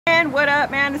And what up,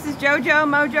 man? This is JoJo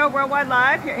Mojo Worldwide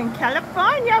Live here in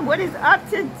California. What is up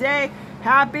today?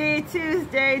 Happy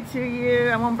Tuesday to you.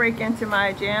 I won't break into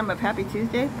my jam of Happy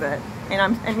Tuesday, but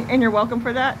and you're welcome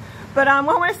for that. But I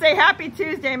want to say Happy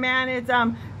Tuesday, man. It's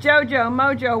JoJo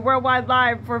Mojo Worldwide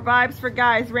Live for vibes for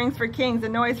guys, rings for kings,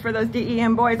 and noise for those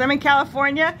DEM boys. I'm in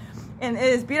California, and it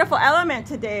is beautiful element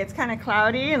today. It's kind of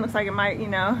cloudy and looks like it might,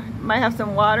 might have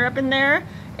some water up in there.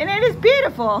 And it is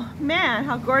beautiful, man.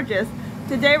 How gorgeous.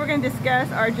 Today we're going to discuss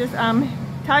or just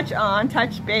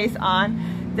touch base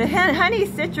on the honey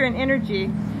citrine energy,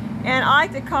 and I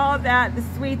like to call that the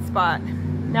sweet spot.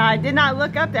 Now, I did not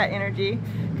look up that energy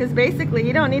because basically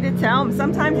you don't need to tell me.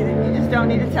 Sometimes you just don't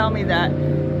need to tell me that.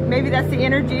 Maybe that's the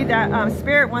energy that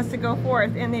spirit wants to go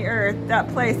forth in the earth, that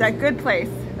place, that good place.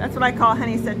 That's what I call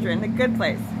honey citrine, the good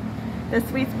place, the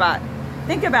sweet spot.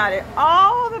 Think about it.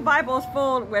 All the Bible is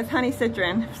full with honey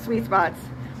citrine, sweet spots.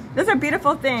 Those are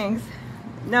beautiful things.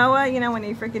 Noah, when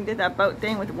he freaking did that boat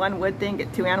thing with one wood thing,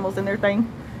 get two animals in their thing.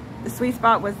 The sweet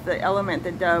spot was the element,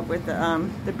 the dove with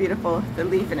the beautiful, the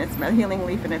leaf in its mouth, healing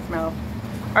leaf in its mouth.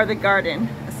 Or the garden,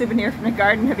 a souvenir from the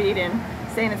Garden of Eden,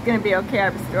 saying it's going to be okay, I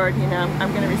restored,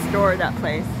 I'm going to restore that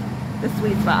place. The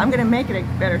sweet spot. I'm going to make it a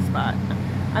better spot.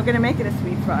 I'm going to make it a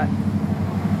sweet spot.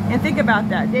 And think about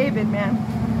that. David,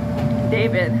 man.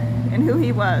 David, and who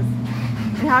he was.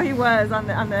 And how he was on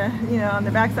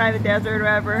the backside of the desert or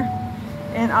whatever.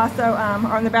 And also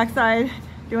on the backside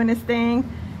doing his thing.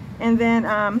 And then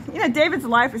David's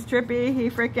life was trippy. He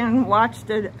freaking watched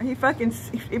it. He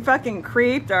fucking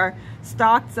creeped or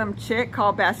stalked some chick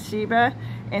called Bathsheba,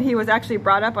 and he was actually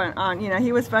brought up on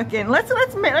he was fucking, let's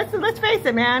face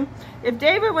it, man. If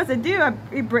David was a dude,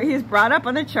 he was brought up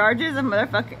on the charges of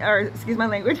motherfucking, or excuse my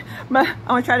language, I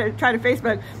want to try to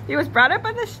Facebook. He was brought up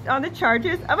on the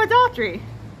charges of adultery.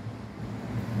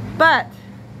 But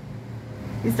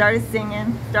he started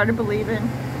singing, started believing.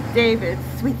 David,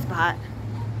 sweet spot.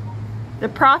 The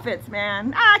prophets,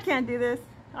 man. I can't do this.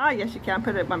 Oh, yes, you can.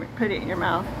 Put it in your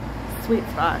mouth. Sweet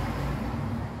spot.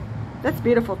 That's a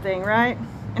beautiful thing, right?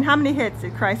 And how many hits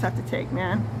did Christ have to take,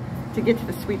 man, to get to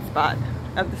the sweet spot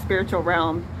of the spiritual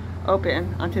realm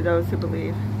open unto those who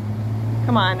believe?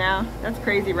 Come on now. That's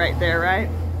crazy right there, right?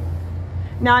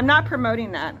 Now, I'm not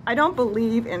promoting that. I don't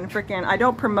believe in I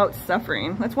don't promote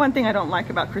suffering. That's one thing I don't like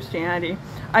about Christianity.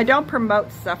 I don't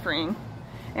promote suffering.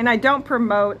 And I don't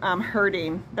promote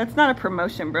hurting. That's not a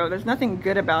promotion, bro. There's nothing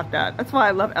good about that. That's why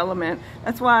I love Element.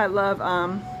 That's why I love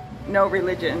No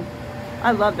Religion.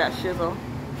 I love that shizzle.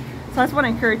 So I just want to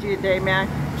encourage you today, man.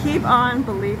 Keep on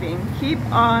believing. Keep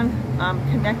on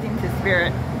connecting to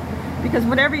Spirit. Because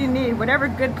whatever you need, whatever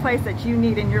good place that you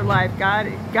need in your life, God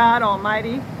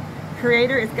Almighty,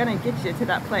 Creator is going to get you to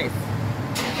that place.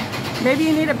 Maybe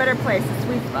you need a better place, a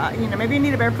sweet spot. Maybe you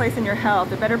need a better place in your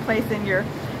health, a better place in your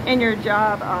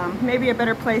job, maybe a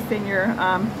better place in your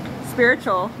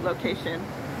spiritual location.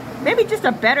 Maybe just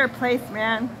a better place,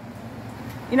 man.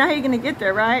 You know how you're going to get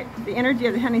there, right? The energy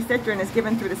of the honey citrine is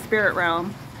given through the spirit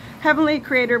realm. Heavenly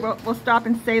Creator, we'll stop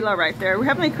in Selah right there.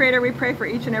 Heavenly Creator, we pray for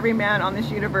each and every man on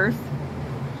this universe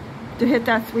to hit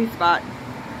that sweet spot.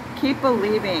 Keep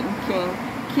believing, King.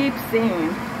 Keep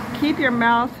seeing. Keep your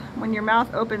mouth, when your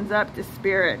mouth opens up to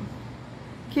Spirit.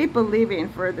 Keep believing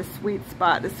for the sweet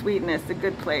spot, the sweetness, the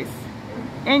good place.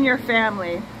 In your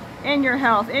family, in your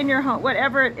health, in your home,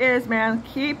 whatever it is, man,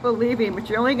 keep believing, but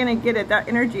you're only going to get it. That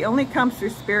energy only comes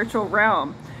through spiritual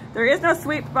realm. There is no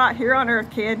sweet spot here on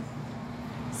earth, kid.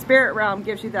 Spirit realm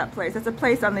gives you that place. That's a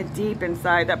place on the deep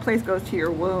inside. That place goes to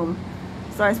your womb.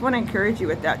 So I just want to encourage you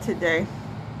with that today.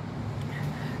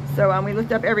 So we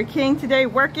lift up every king today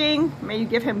working. May you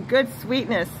give him good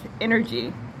sweetness,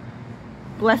 energy,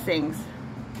 blessings.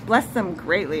 Bless them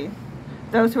greatly.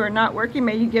 Those who are not working,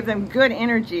 may you give them good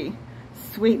energy,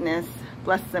 sweetness.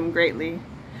 Bless them greatly.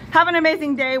 Have an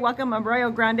amazing day. Welcome,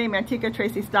 Arroyo Grande, Manteca,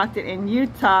 Tracy, Stockton in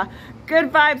Utah. Good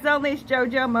vibes only. It's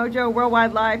JoJo Mojo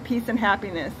Worldwide Live. Peace and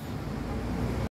happiness.